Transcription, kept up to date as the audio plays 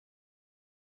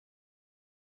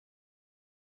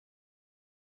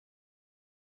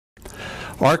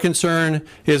Our concern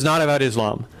is not about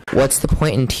Islam. What's the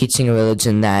point in teaching a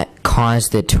religion that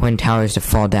caused the Twin Towers to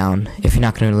fall down if you're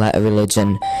not going to let a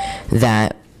religion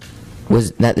that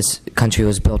this country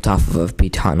was built off of be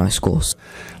taught in our schools?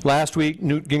 Last week,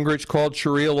 Newt Gingrich called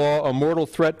Sharia law a mortal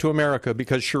threat to America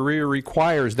because Sharia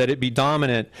requires that it be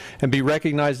dominant and be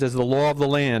recognized as the law of the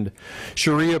land.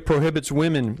 Sharia prohibits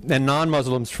women and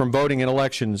non-Muslims from voting in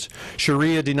elections.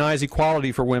 Sharia denies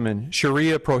equality for women.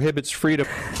 Sharia prohibits freedom.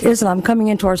 Islam coming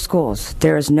into our schools.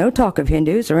 There is no talk of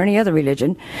Hindus or any other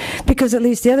religion because at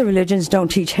least the other religions don't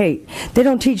teach hate. They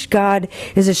don't teach God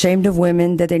is ashamed of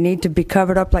women, that they need to be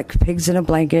covered up like pigs in a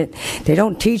blanket. They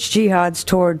don't teach jihads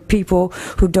toward people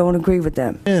who don't agree with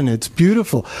them. And it's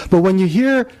beautiful. But when you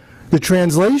hear the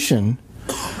translation,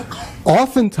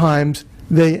 oftentimes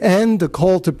they end the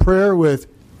call to prayer with,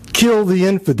 "Kill the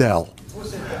infidel."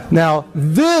 Now,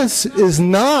 this is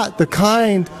not the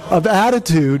kind of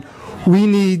attitude we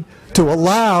need to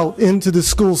allow into the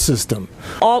school system.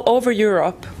 All over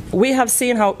Europe, we have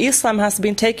seen how Islam has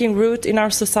been taking root in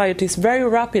our societies very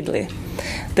rapidly.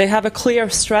 They have a clear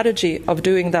strategy of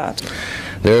doing that.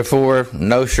 Therefore,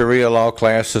 no Sharia law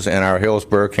classes in our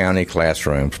Hillsborough County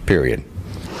classrooms, period.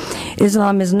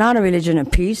 Islam is not a religion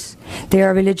of peace. They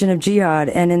are a religion of jihad,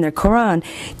 and in the Quran,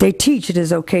 they teach it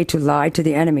is okay to lie to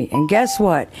the enemy. And guess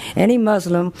what? Any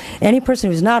Muslim, any person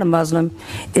who's not a Muslim,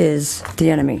 is the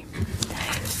enemy.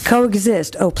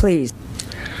 Coexist, oh please.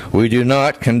 We do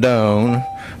not condone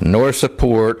nor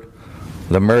support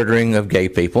the murdering of gay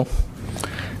people.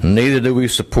 Neither do we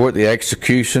support the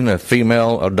execution of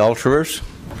female adulterers.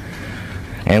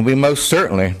 And we most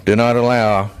certainly do not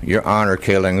allow your honor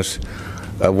killings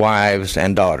of wives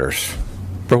and daughters,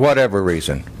 for whatever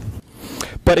reason.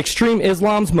 But extreme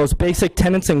Islam's most basic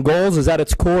tenets and goals is at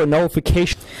its core a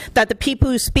nullification. That the people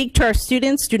who speak to our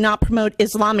students do not promote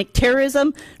Islamic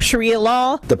terrorism, Sharia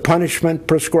law. The punishment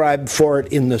prescribed for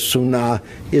it in the Sunnah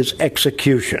is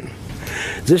execution.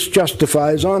 This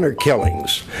justifies honor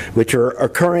killings, which are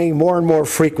occurring more and more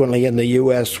frequently in the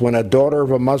U.S. when a daughter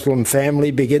of a Muslim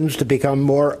family begins to become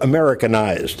more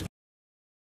Americanized.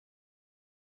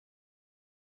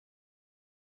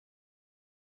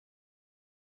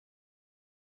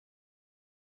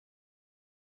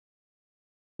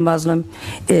 Muslim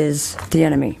is the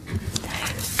enemy.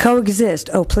 Coexist,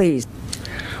 oh please.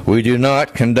 We do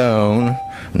not condone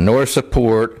nor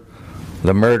support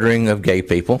the murdering of gay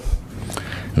people.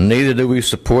 Neither do we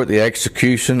support the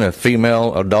execution of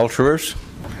female adulterers.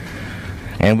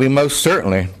 And we most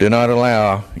certainly do not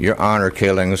allow your honor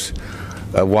killings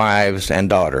of wives and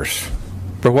daughters,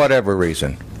 for whatever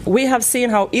reason. We have seen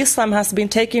how Islam has been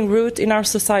taking root in our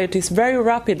societies very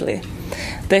rapidly.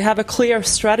 They have a clear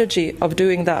strategy of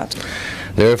doing that.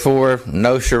 Therefore,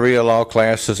 no Sharia law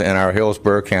classes in our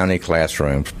Hillsborough County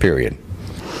classrooms, period.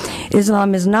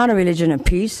 Islam is not a religion of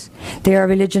peace. They are a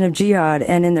religion of jihad,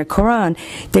 and in the Quran,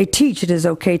 they teach it is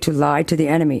okay to lie to the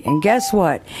enemy. And guess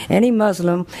what? Any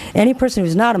Muslim, any person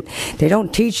who's not, they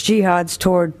don't teach jihads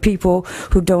toward people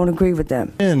who don't agree with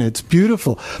them. And it's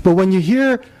beautiful. But when you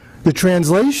hear the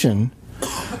translation,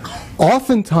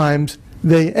 oftentimes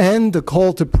they end the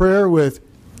call to prayer with,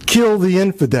 "Kill the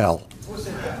infidel."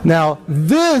 Now,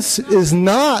 this is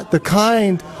not the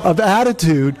kind of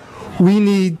attitude we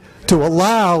need to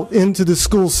allow into the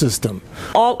school system.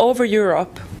 All over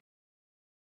Europe,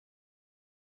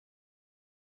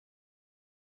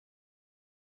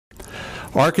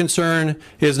 Our concern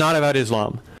is not about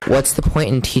Islam. What's the point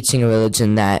in teaching a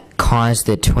religion that caused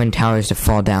the Twin Towers to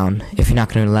fall down if you're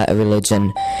not going to let a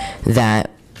religion that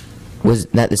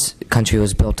this country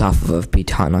was built off of be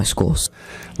taught in our schools?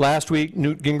 Last week,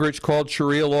 Newt Gingrich called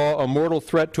Sharia law a mortal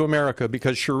threat to America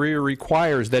because Sharia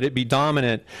requires that it be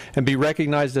dominant and be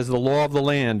recognized as the law of the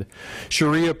land.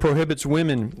 Sharia prohibits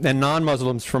women and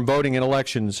non-Muslims from voting in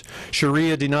elections.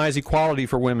 Sharia denies equality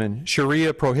for women.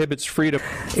 Sharia prohibits freedom.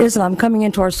 Islam coming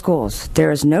into our schools. There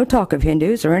is no talk of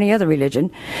Hindus or any other religion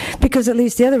because at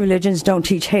least the other religions don't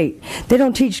teach hate. They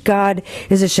don't teach God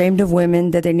is ashamed of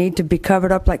women, that they need to be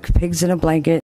covered up like pigs in a blanket.